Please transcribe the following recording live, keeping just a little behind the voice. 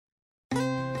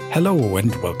Hello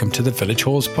and welcome to the Village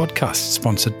Halls podcast,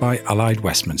 sponsored by Allied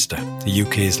Westminster, the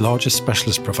UK's largest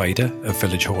specialist provider of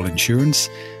village hall insurance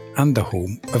and the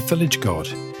home of Village Guard.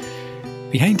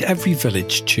 Behind every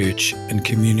village, church and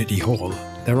community hall,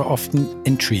 there are often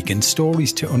intriguing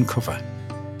stories to uncover.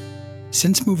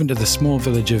 Since moving to the small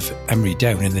village of Emery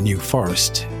Down in the New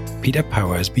Forest, Peter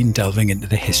Power has been delving into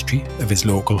the history of his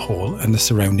local hall and the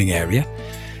surrounding area,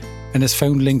 and has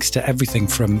found links to everything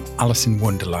from Alice in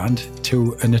Wonderland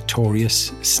to a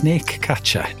notorious snake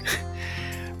catcher.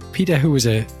 Peter, who is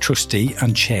a trustee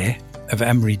and chair of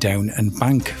Emery Down and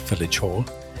Bank Village Hall,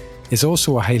 is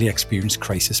also a highly experienced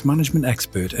crisis management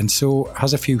expert, and so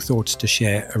has a few thoughts to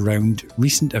share around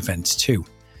recent events too.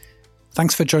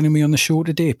 Thanks for joining me on the show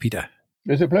today, Peter.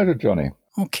 It's a pleasure, Johnny.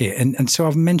 Okay, and so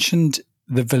I've mentioned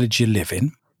the village you live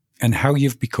in and how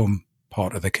you've become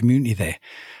part of the community there.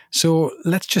 So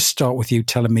let's just start with you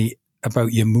telling me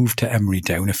about your move to Emery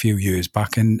Down a few years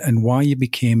back and why you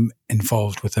became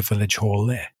involved with the village hall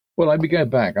there. Well, I began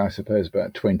back, I suppose,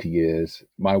 about 20 years.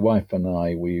 My wife and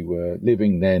I, we were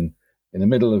living then in the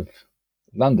middle of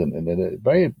London in a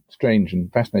very strange and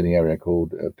fascinating area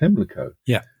called Pimlico,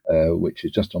 which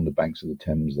is just on the banks of the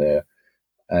Thames there.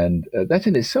 And that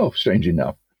in itself, strange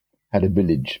enough, had a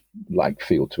village-like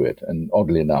feel to it. And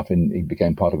oddly enough, it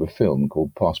became part of a film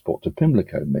called Passport to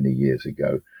Pimlico many years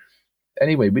ago.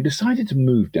 Anyway, we decided to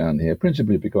move down here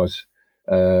principally because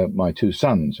my two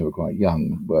sons, who were quite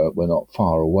young, were not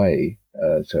far away.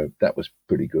 So that was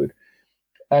pretty good.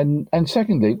 And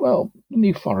secondly, well, the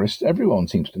New Forest, everyone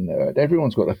seems to know it.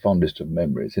 Everyone's got the fondest of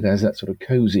memories. It has that sort of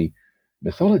cozy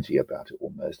mythology about it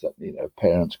almost, that, you know,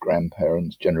 parents,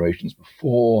 grandparents, generations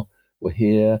before were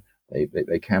here.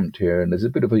 They camped here, and there's a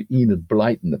bit of an Enid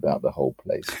Blyton about the whole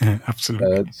place.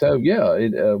 Absolutely.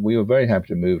 We were very happy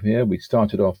to move here. We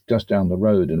started off just down the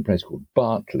road in a place called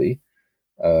Berkeley,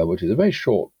 which is a very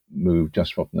short move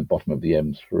just from the bottom of the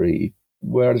M3,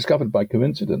 where I discovered by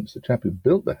coincidence the chap who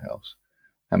built the house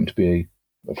happened to be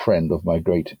a friend of my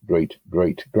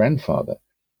great-great-great-grandfather,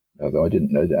 although I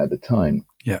didn't know that at the time.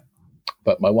 Yeah.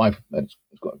 But my wife has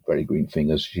got very green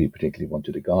fingers. She particularly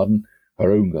wanted a garden,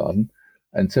 her own garden.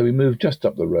 And so we moved just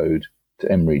up the road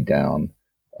to Emery Down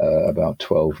about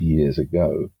 12 years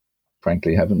ago.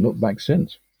 Frankly, haven't looked back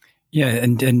since. Yeah,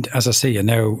 and as I say, you're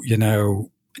now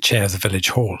chair of the village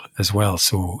hall as well.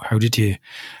 So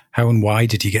how and why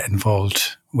did you get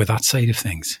involved with that side of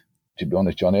things? To be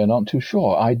honest, Johnny, I'm not too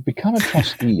sure. I'd become a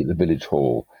trustee at the village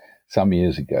hall some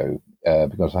years ago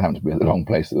because I happened to be at the wrong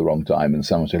place at the wrong time. And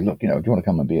someone said, look, do you want to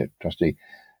come and be a trustee?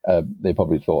 They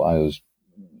probably thought I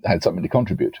had something to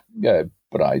contribute. Yeah,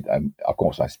 but I of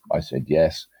course, I said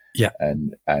yes. Yeah.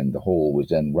 And the hall was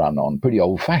then run on pretty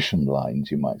old-fashioned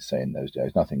lines, you might say, in those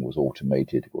days. Nothing was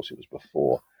automated. Of course, it was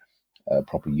before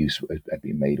proper use had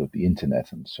been made of the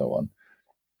internet and so on.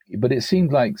 But it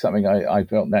seemed like something I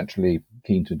felt naturally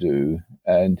keen to do.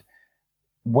 And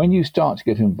when you start to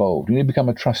get involved, when you become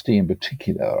a trustee in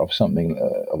particular of something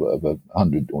of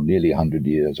 100 or nearly 100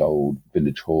 years old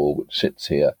village hall, which sits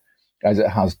here, as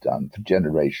it has done for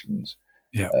generations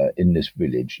in this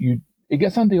village, it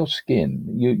gets under your skin.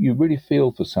 You really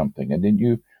feel for something, and then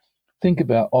you think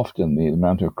about often the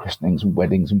amount of christenings and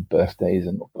weddings and birthdays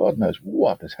and God knows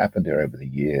what has happened here over the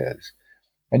years.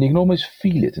 And you can almost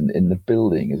feel it in the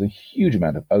building. There's a huge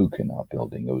amount of oak in our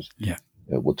building.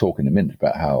 We'll talk in a minute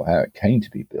about how it came to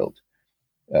be built.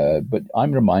 But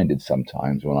I'm reminded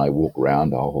sometimes when I walk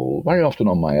around our hall, very often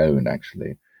on my own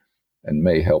actually, and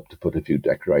may help to put a few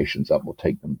decorations up or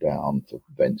take them down for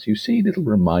events. You see little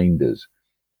reminders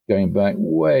going back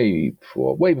way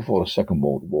before the Second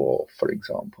World War, for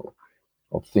example,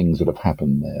 of things that have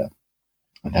happened there.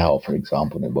 And how, for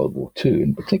example, in World War II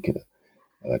in particular,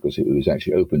 because it was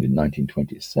actually opened in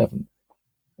 1927,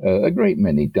 a great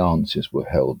many dances were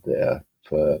held there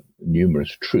for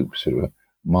numerous troops who were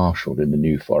marshalled in the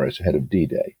New Forest ahead of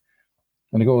D-Day.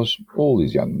 And of course, all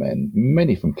these young men,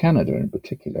 many from Canada in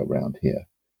particular around here,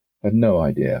 had no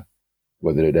idea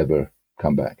whether they'd ever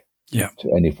come back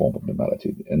to any form of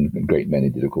normality. And a great many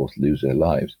did, of course, lose their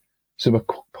lives. So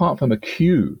apart from a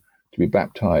queue to be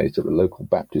baptized at the local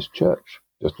Baptist church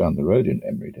just down the road in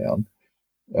Emery Down,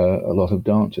 a lot of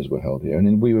dances were held here.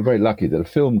 And we were very lucky that a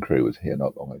film crew was here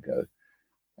not long ago.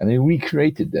 And they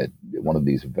recreated one of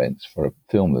these events for a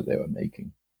film that they were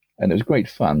making. And it was great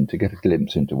fun to get a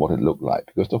glimpse into what it looked like,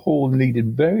 because the hall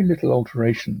needed very little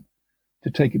alteration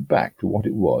to take it back to what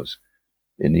it was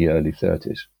in the early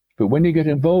 30s. But when you get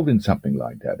involved in something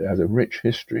like that, it has a rich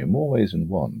history in more ways than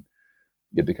one.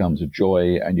 It becomes a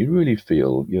joy, and you really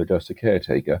feel you're just a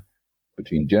caretaker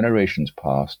between generations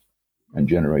past and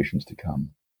generations to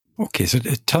come. Okay, so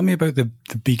tell me about the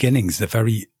beginnings, the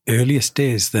very earliest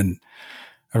days then,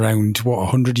 around,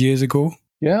 100 years ago?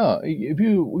 Yeah, if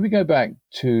we go back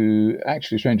to,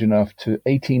 actually, strange enough, to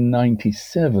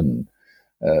 1897,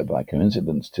 by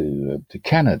coincidence, to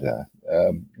Canada,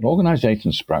 an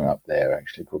organisation sprung up there,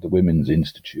 actually, called the Women's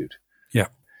Institute. Yeah.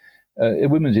 A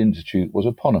Women's Institute was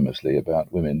eponymously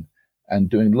about women and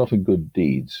doing a lot of good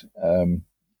deeds,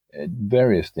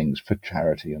 various things for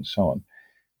charity and so on.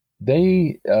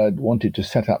 They wanted to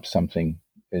set up something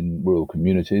in rural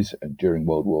communities, and during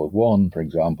World War I, for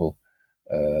example,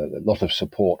 a lot of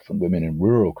support from women in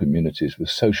rural communities with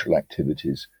social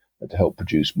activities to help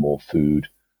produce more food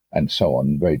and so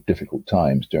on, very difficult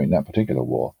times during that particular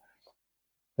war.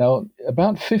 Now,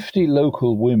 about 50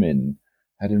 local women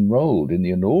had enrolled in the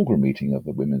inaugural meeting of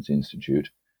the Women's Institute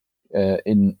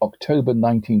in October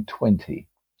 1920.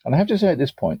 And I have to say at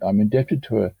this point, I'm indebted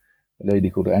to a lady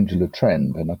called Angela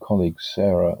Trend and a colleague,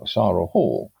 Sarah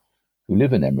Hall, who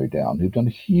live in Emery Down, who've done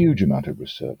a huge amount of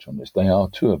research on this. They are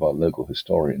two of our local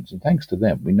historians, and thanks to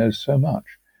them, we know so much.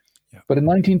 Yeah. But in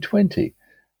 1920,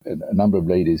 a number of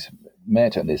ladies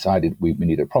met and decided we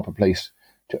need a proper place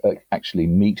to actually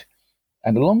meet.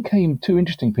 And along came two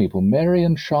interesting people, Mary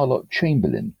and Charlotte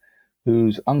Chamberlain,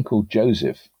 whose uncle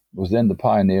Joseph was then the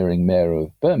pioneering mayor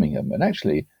of Birmingham. And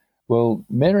actually, well,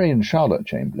 Mary and Charlotte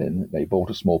Chamberlain, they bought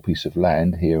a small piece of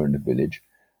land here in the village,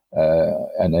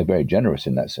 and they're very generous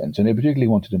in that sense. And they particularly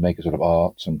wanted to make a sort of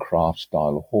arts and crafts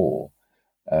style hall.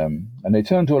 And they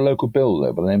turned to a local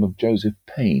builder by the name of Joseph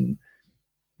Payne.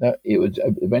 It was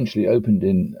eventually opened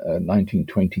in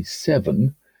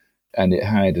 1927, and it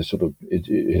had a sort of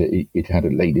it had a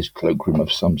ladies' cloakroom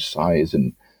of some size,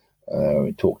 and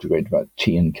it talked a great about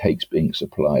tea and cakes being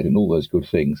supplied and all those good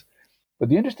things. But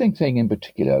the interesting thing in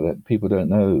particular that people don't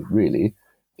know really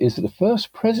is that the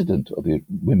first president of the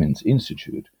Women's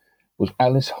Institute was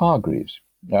Alice Hargreaves.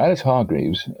 Now, Alice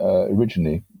Hargreaves,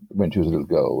 originally, when she was a little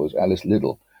girl, was Alice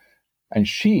Liddell. And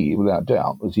she, without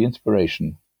doubt, was the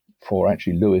inspiration for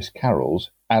actually Lewis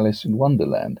Carroll's Alice in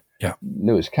Wonderland. Yeah.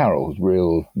 Lewis Carroll, whose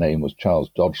real name was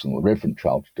Charles Dodgson, the Reverend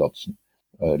Charles Dodgson,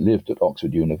 lived at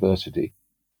Oxford University.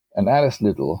 And Alice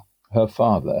Liddell, her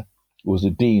father, was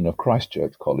the Dean of Christ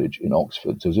Church College in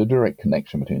Oxford. So there's a direct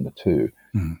connection between the two.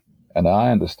 Mm. And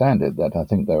I understand it that I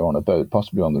think they were on a boat,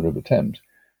 possibly on the River Thames,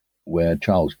 where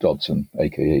Charles Dodgson,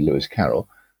 a.k.a. Lewis Carroll,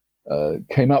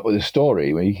 came up with a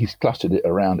story where he clustered it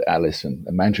around Alice and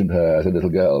imagined her as a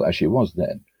little girl, as she was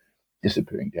then,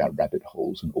 disappearing down rabbit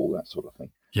holes and all that sort of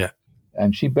thing. Yeah.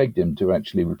 And she begged him to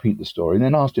actually repeat the story and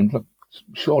then asked him, look,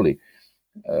 surely,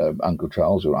 Uncle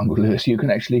Charles or Uncle Lewis, you can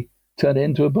actually turn it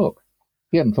into a book.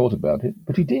 He hadn't thought about it,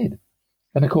 but he did.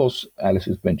 And of course,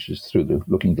 Alice's Adventures Through the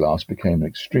Looking Glass became an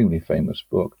extremely famous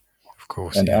book. Of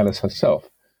course. And yeah. Alice herself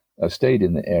stayed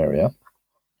in the area.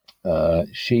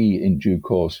 She, in due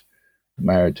course,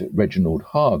 married Reginald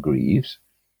Hargreaves,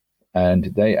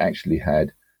 and they actually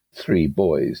had 3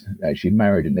 boys. She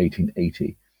married in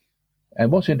 1880. And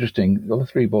what's interesting, the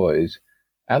 3 boys,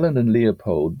 Alan and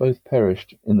Leopold, both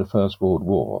perished in the First World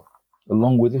War,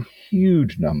 along with a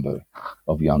huge number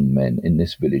of young men in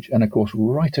this village, and of course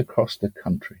right across the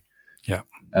country. Yeah.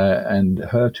 And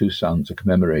her 2 sons are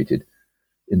commemorated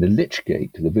in the Lich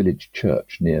Gate to the village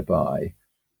church nearby.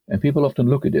 And people often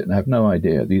look at it and have no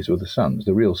idea these were the sons,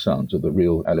 the real sons of the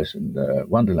real Alice in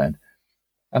Wonderland.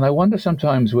 And I wonder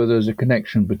sometimes whether there's a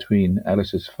connection between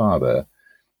Alice's father,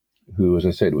 who, as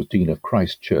I said, was Dean of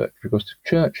Christ Church, because the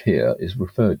church here is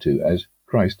referred to as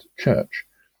Christ Church.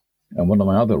 And one of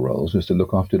my other roles is to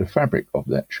look after the fabric of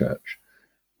that church.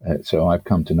 So I've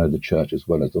come to know the church as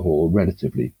well as the hall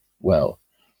relatively well.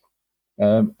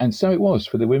 And so it was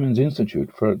for the Women's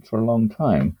Institute for a long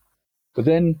time. But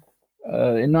then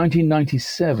in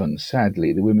 1997,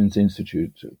 sadly, the Women's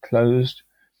Institute closed.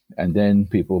 And then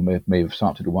people may have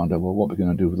started to wonder, well, what are we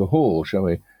going to do with the hall? Shall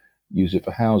we use it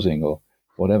for housing or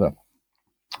whatever?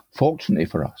 Fortunately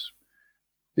for us,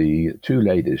 the 2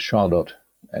 ladies, Charlotte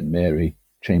and Mary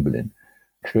Chamberlain,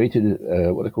 created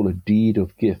what they call a deed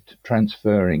of gift,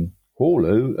 transferring hall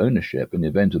ownership in the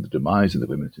event of the demise of the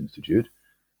Women's Institute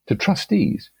to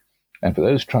trustees. And for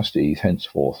those trustees,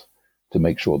 henceforth, to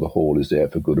make sure the hall is there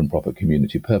for good and proper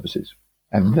community purposes.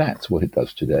 And that's what it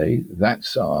does today.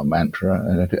 That's our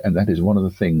mantra, and that is one of the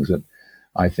things that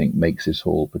I think makes this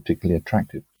hall particularly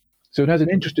attractive. So it has an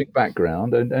interesting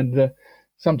background, and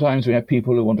sometimes we have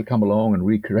people who want to come along and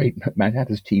recreate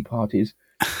Manhattan's tea parties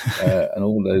and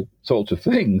all those sorts of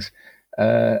things.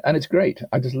 And it's great.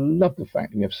 I just love the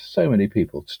fact that we have so many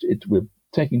people. We're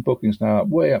taking bookings now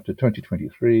way up to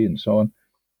 2023 and so on.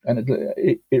 And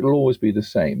it'll always be the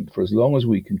same for as long as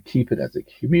we can keep it as a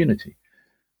community.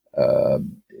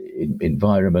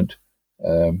 environment.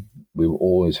 We will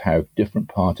always have different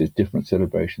parties, different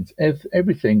celebrations,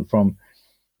 everything from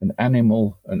an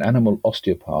animal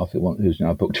osteopath who's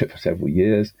now booked it for several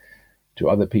years, to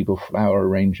other people flower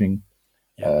arranging.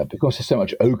 Because there's so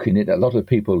much oak in it, a lot of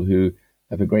people who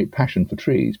have a great passion for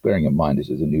trees, bearing in mind this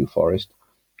is a new forest,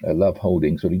 love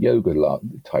holding sort of yoga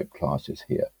type classes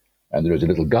here. And there is a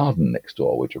little garden next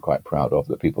door, which we're quite proud of,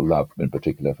 that people love, in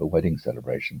particular for wedding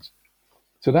celebrations.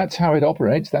 So that's how it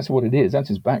operates. That's what it is. That's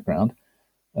its background.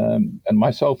 And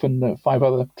myself and 5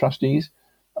 other trustees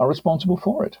are responsible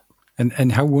for it.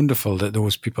 And how wonderful that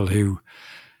those people who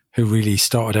really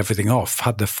started everything off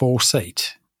had the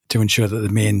foresight to ensure that the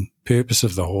main purpose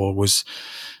of the hall was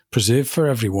preserved for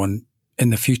everyone in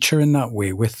the future in that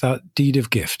way, with that deed of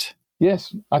gift.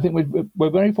 Yes, I think we're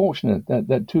very fortunate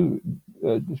that two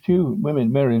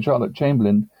women, Mary and Charlotte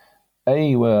Chamberlain,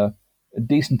 were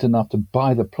decent enough to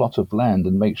buy the plot of land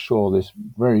and make sure this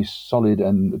very solid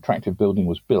and attractive building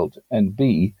was built, and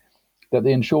B, that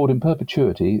they ensured in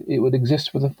perpetuity it would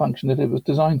exist for the function that it was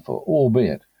designed for,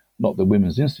 albeit not the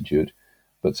Women's Institute,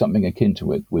 but something akin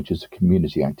to it, which is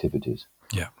community activities.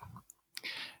 Yeah.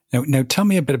 Now tell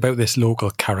me a bit about this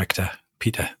local character,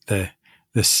 Peter, the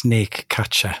snake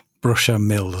catcher, Brusher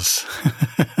Mills.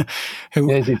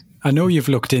 Who, yes, I know you've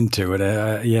looked into it.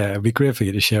 It'd be great for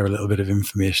you to share a little bit of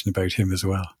information about him as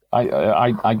well.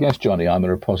 I guess, Johnny, I'm a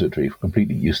repository for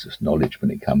completely useless knowledge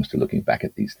when it comes to looking back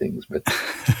at these things. But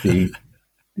the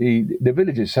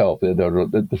village itself, there are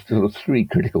sort of 3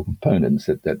 critical components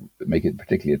that make it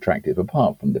particularly attractive,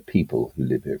 apart from the people who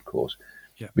live here, of course.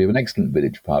 Yeah. We have an excellent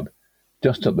village pub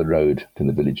just up the road from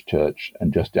the village church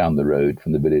and just down the road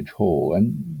from the village hall.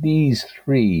 And these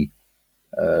 3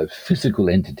 physical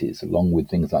entities, along with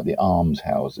things like the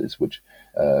almshouses, which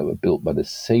were built by the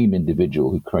same individual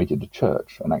who created the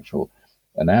church, an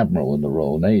admiral in the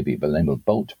Royal Navy by the name of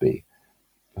Boltby,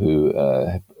 who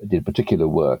did particular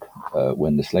work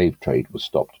when the slave trade was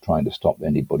stopped, trying to stop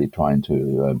anybody trying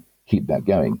to keep that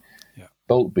going. Yeah.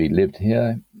 Boltby lived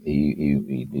here. He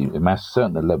amassed a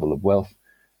certain level of wealth,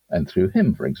 and through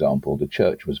him, for example, the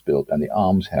church was built and the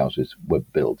almshouses were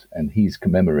built, and he's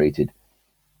commemorated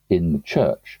in the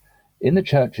church. In the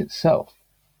church itself,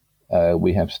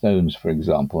 we have stones, for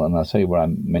example, and I'll say where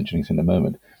I'm mentioning this in a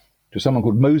moment, to someone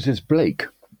called Moses Blake,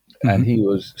 and he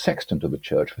was sexton of the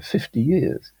church for 50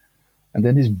 years. And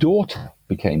then his daughter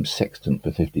became sexton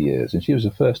for 50 years, and she was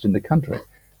the first in the country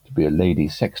to be a lady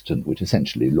sexton, which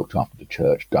essentially looked after the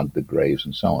church, dug the graves,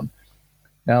 and so on.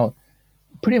 Now,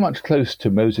 pretty much close to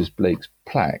Moses Blake's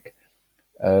plaque,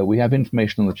 we have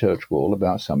information on the church wall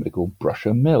about somebody called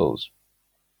Brusher Mills.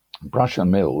 Brusher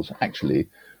Mills actually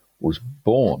was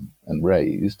born and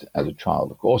raised as a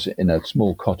child, of course, in a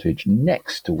small cottage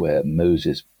next to where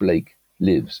Moses Blake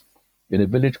lives, in a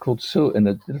village called in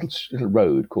a little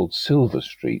road called Silver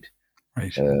Street,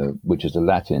 right. Which is the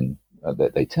Latin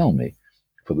that they tell me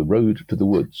for the road to the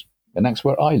woods, and that's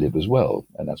where I live as well,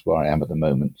 and that's where I am at the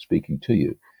moment speaking to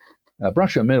you.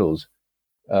 Brusher Mills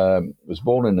was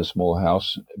born in a small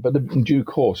house, but in due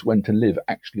course went to live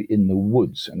actually in the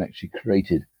woods and actually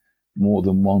created more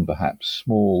than one, perhaps,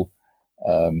 small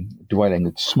dwelling,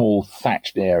 small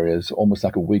thatched areas, almost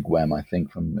like a wigwam, I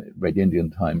think, from Red Indian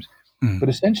times. But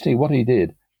essentially what he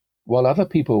did, while other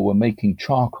people were making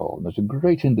charcoal, there's a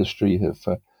great industry here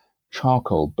for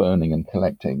charcoal burning and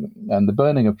collecting. And the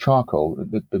burning of charcoal,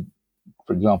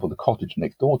 for example, the cottage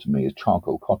next door to me is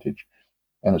Charcoal Cottage,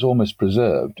 and it's almost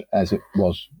preserved as it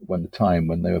was when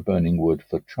they were burning wood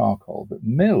for charcoal. But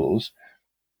Mills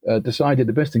decided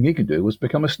the best thing he could do was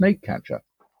become a snake catcher.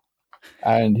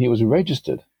 And he was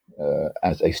registered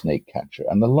as a snake catcher,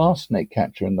 and the last snake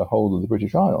catcher in the whole of the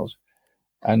British Isles.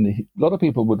 And a lot of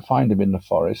people would find him in the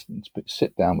forest and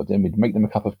sit down with him. He'd make them a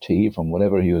cup of tea from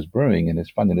whatever he was brewing in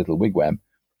his funny little wigwam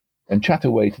and chat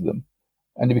away to them.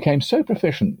 And he became so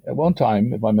proficient at one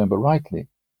time, if I remember rightly,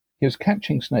 he was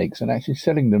catching snakes and actually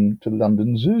selling them to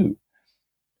London Zoo.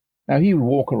 Now, he would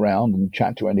walk around and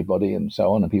chat to anybody and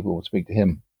so on, and people would speak to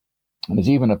him. And there's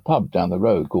even a pub down the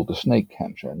road called the Snake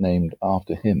Catcher, named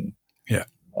after him. Yeah.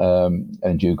 And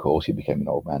in due course, he became an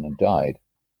old man and died.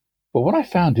 But what I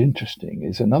found interesting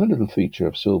is another little feature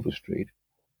of Silver Street.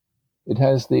 It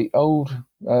has the old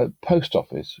post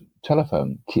office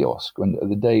telephone kiosk,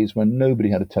 the days when nobody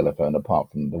had a telephone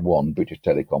apart from the one, British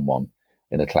Telecom one,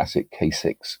 in a classic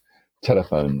K6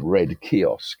 telephone red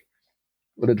kiosk.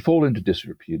 Well, it had fallen into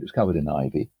disrepute. It was covered in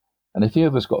ivy. And a few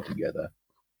of us got together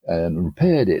and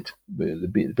repaired it.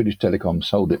 The British Telecom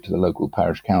sold it to the local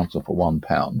parish council for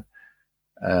 £1.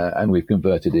 And we've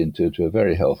converted it into a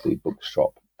very healthy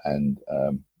bookshop and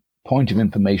point of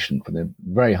information for the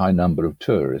very high number of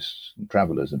tourists and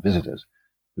travellers and visitors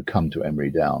who come to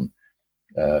Emery Down.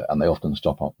 And they often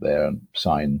stop up there and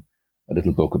sign a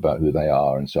little book about who they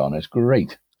are and so on. It's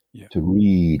great to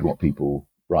read what people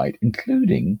write,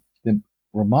 including the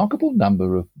remarkable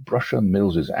number of Brusher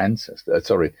Mills's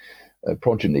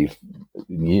progeny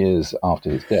in years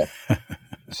after his death.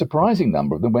 A surprising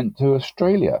number of them went to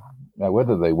Australia. Now,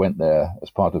 whether they went there as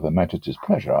part of Her Majesty's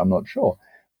pleasure, I'm not sure.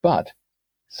 But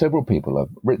several people have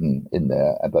written in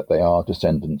there that they are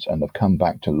descendants and have come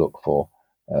back to look for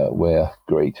where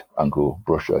great Uncle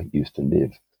Brusher used to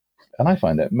live. And I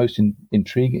find that most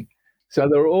intriguing. So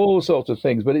there are all sorts of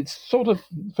things, but it's sort of,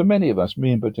 for many of us,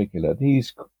 me in particular,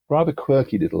 these rather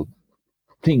quirky little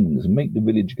things make the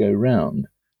village go round.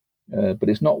 But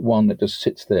it's not one that just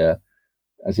sits there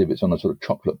as if it's on a sort of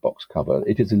chocolate box cover.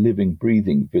 It is a living,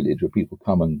 breathing village where people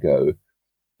come and go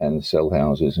and sell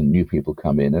houses and new people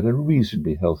come in at a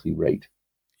reasonably healthy rate.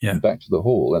 Yeah. And back to the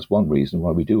hall, that's one reason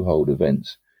why we do hold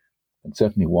events, and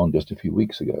certainly one just a few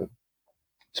weeks ago,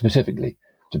 specifically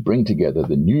to bring together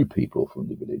the new people from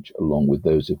the village along with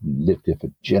those who've lived here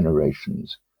for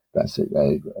generations. That's it.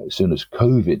 As soon as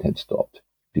COVID had stopped,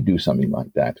 to do something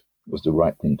like that was the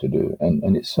right thing to do,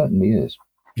 and it certainly is.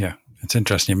 Yeah, it's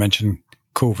interesting you mentioned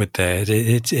COVID there.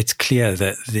 It's clear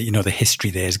that the history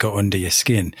there has got under your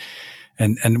skin,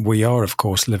 and we are, of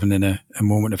course, living in a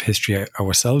moment of history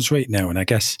ourselves right now. And I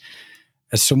guess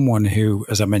as someone who,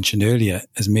 as I mentioned earlier,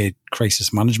 has made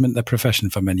crisis management their profession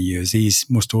for many years, these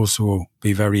must also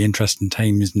be very interesting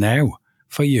times now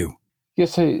for you.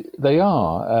 Yes, they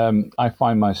are. I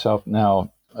find myself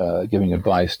now giving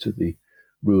advice to the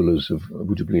rulers of,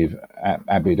 would you believe,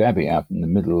 Abu Dhabi out in the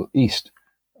Middle East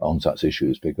on such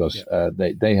issues, because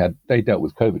they dealt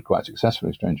with COVID quite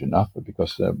successfully, strange enough, but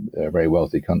because they're a very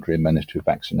wealthy country and managed to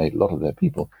vaccinate a lot of their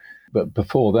people. But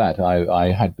before that,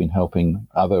 I had been helping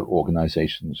other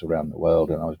organizations around the world,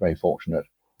 and I was very fortunate.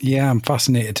 Yeah, I'm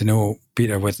fascinated to know,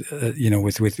 Peter, with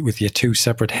your two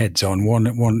separate heads on,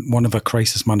 one of a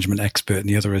crisis management expert and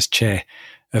the other as chair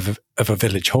of a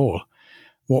village hall.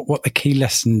 What the key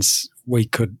lessons we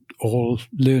could all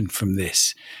learn from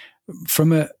this,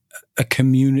 from a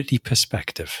community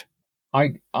perspective?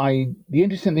 The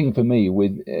interesting thing for me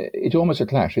it's almost a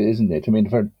clash, isn't it? I mean,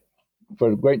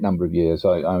 for a great number of years,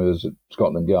 I was at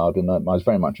Scotland Yard, and I was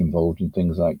very much involved in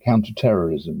things like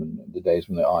counter-terrorism in the days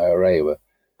when the IRA were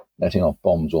letting off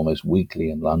bombs almost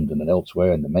weekly in London and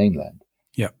elsewhere in the mainland.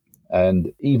 Yeah.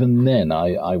 And even then,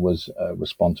 I was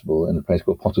responsible in a place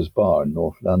called Potter's Bar in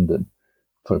North London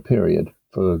for a period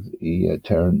for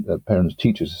the Parents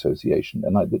Teachers Association.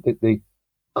 And the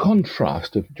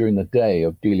contrast of during the day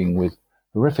of dealing with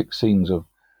horrific scenes of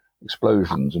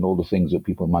explosions and all the things that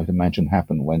people might imagine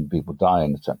happen when people die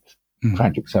in such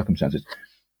tragic circumstances,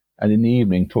 and in the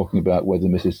evening talking about whether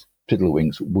Mrs.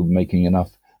 Tiddlewinks were making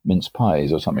enough mince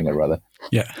pies or something or other.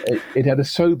 Yeah, it had a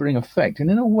sobering effect, and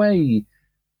in a way,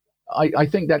 I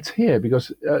think that's here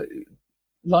because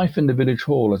life in the village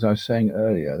hall, as I was saying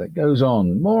earlier, that goes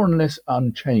on more or less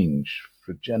unchanged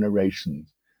for generations.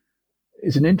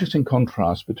 Is an interesting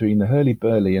contrast between the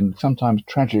hurly-burly and sometimes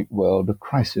tragic world of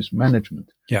crisis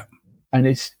management. Yeah. And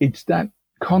it's that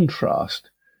contrast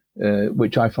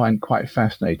which I find quite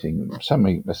fascinating.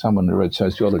 Someone who read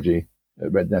sociology,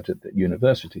 read that at the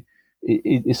university,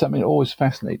 it's something that always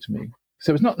fascinates me.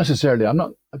 So it's not necessarily, I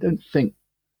don't think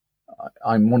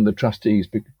I'm one of the trustees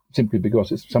simply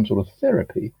because it's some sort of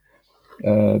therapy,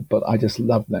 but I just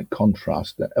love that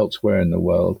contrast that elsewhere in the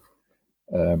world,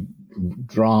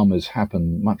 dramas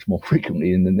happen much more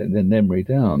frequently than Emery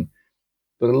Down.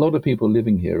 But a lot of people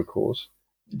living here, of course,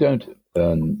 don't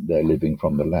earn their living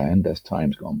from the land as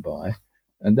time's gone by,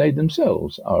 and they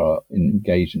themselves are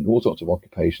engaged in all sorts of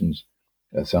occupations,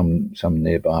 some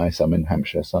nearby, some in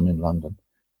Hampshire, some in London.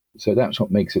 So that's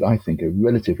what makes it, I think, a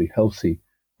relatively healthy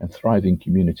and thriving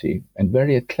community, and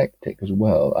very eclectic as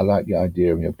well. I like the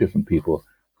idea of different people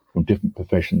from different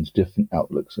professions, different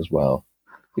outlooks as well.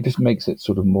 It just makes it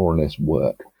sort of more or less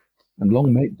work, and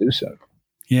long may it do so.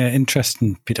 Yeah,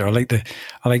 interesting, Peter. I like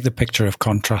the picture of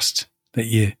contrast that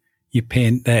you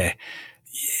paint there.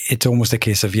 It's almost a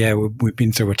case of, we've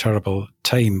been through a terrible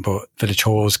time, but village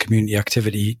halls, community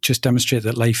activity just demonstrate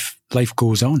that life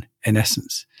goes on in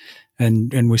essence,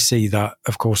 and we see that,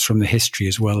 of course, from the history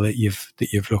as well that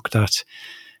you've looked at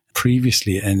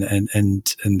previously, and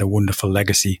the wonderful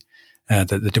legacy that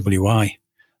the WI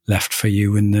left for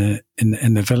you in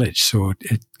the village. So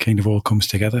it kind of all comes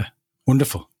together.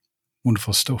 Wonderful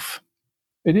stuff.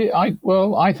 It is,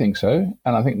 I think so,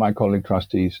 and I think my colleague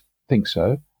trustees think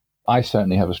so. I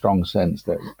certainly have a strong sense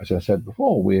that, as I said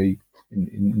before, we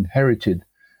inherited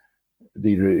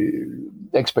the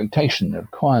expectation, the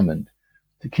requirement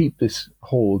to keep this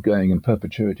hall going in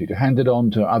perpetuity, to hand it on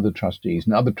to other trustees,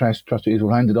 and other trustees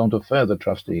will hand it on to further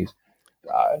trustees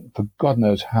for God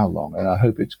knows how long. And I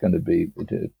hope it's going to be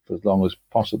for as long as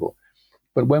possible.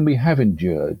 But when we have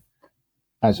endured,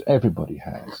 as everybody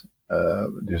has,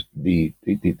 just the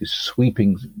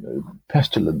sweeping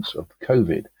pestilence of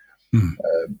COVID,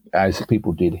 as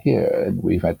people did here, and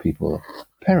we've had people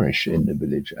perish in the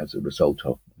village as a result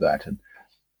of that. And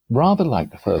rather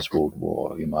like the First World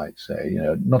War, you might say,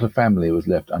 not a family was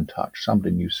left untouched.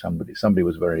 Somebody knew somebody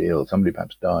was very ill, somebody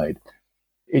perhaps died.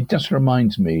 It just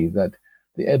reminds me that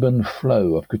the ebb and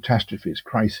flow of catastrophes,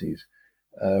 crises,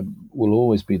 will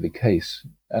always be the case.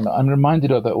 And I'm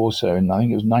reminded of that also in, I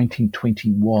think it was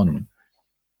 1921,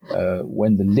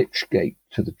 when the Lich Gate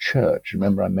to the church,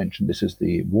 remember I mentioned this is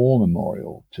the war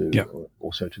memorial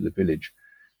also to the village.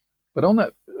 But on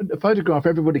that photograph,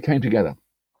 everybody came together.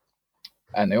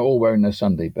 And they're all wearing their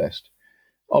Sunday best.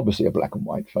 Obviously a black and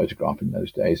white photograph in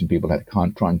those days, and people had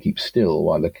to try and keep still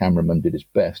while the cameraman did his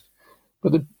best.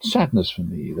 But the sadness for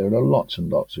me, there are lots and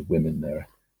lots of women there,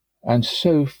 and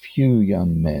so few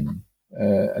young men.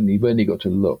 And you've only got to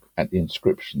look at the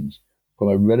inscriptions from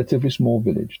a relatively small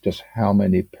village, just how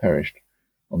many perished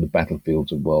on the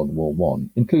battlefields of World War I,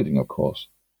 including, of course,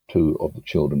 2 of the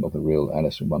children of the real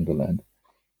Alice in Wonderland.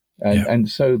 And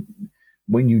so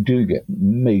when you do get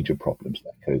major problems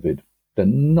like COVID, they're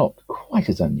not quite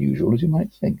as unusual as you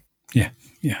might think. Yeah.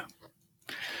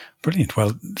 Brilliant.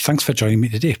 Well, thanks for joining me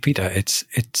today, Peter. It's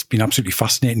been absolutely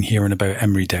fascinating hearing about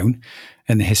Emery Down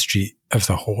and the history of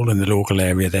the hall and the local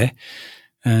area there.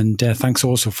 And thanks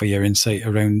also for your insight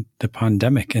around the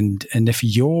pandemic. And if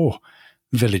your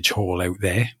village hall out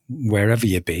there, wherever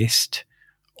you're based,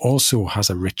 also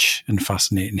has a rich and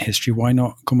fascinating history, why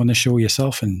not come on the show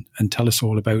yourself and tell us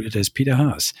all about it as Peter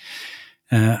has?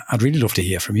 I'd really love to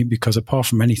hear from you, because apart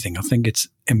from anything, I think it's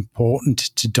important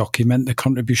to document the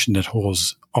contribution that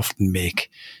halls often make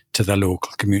to their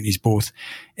local communities, both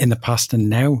in the past and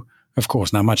now, of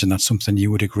course. And I imagine that's something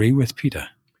you would agree with, Peter.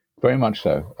 Very much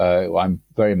so. I'm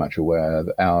very much aware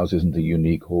that ours isn't a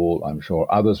unique hall. I'm sure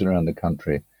others around the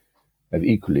country have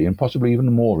equally and possibly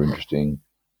even more interesting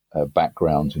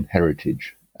backgrounds and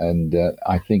heritage. And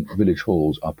I think village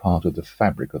halls are part of the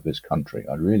fabric of this country.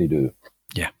 I really do.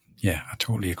 Yeah, I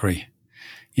totally agree.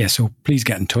 Yeah, so please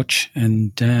get in touch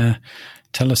and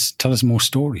tell us more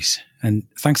stories. And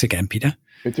thanks again, Peter.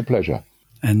 It's a pleasure.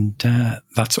 And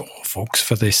that's all, folks,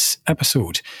 for this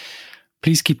episode.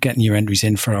 Please keep getting your entries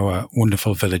in for our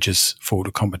Wonderful Villages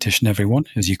photo competition, everyone,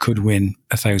 as you could win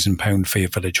 £1,000 for your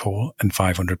village hall and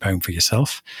 £500 for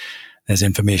yourself. There's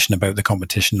information about the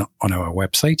competition on our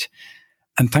website.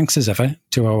 And thanks as ever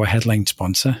to our headline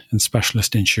sponsor and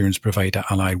specialist insurance provider,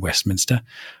 Allied Westminster,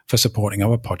 for supporting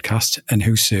our podcast, and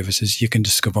whose services you can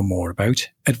discover more about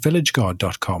at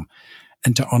villageguard.com,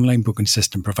 and to online booking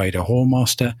system provider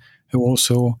Hallmaster, who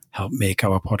also help make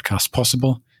our podcast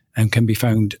possible and can be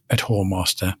found at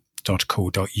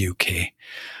hallmaster.co.uk.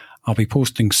 I'll be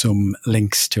posting some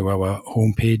links to our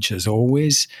homepage as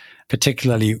always,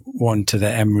 particularly one to the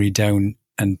Emery Down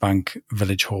and Bank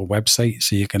Village Hall website,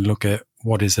 so you can look at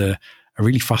what is a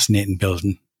really fascinating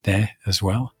building there as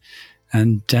well.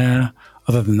 And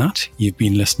other than that, you've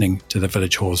been listening to the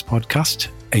Village Halls podcast,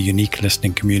 a unique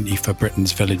listening community for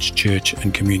Britain's village, church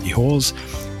and community halls,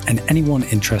 and anyone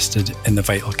interested in the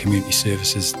vital community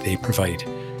services they provide.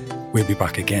 We'll be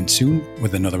back again soon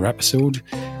with another episode.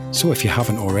 So if you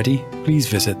haven't already, please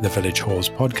visit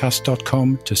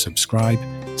thevillagehallspodcast.com to subscribe,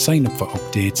 sign up for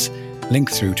updates, link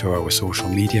through to our social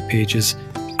media pages,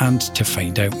 and to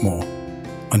find out more.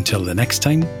 Until the next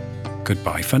time,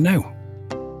 goodbye for now.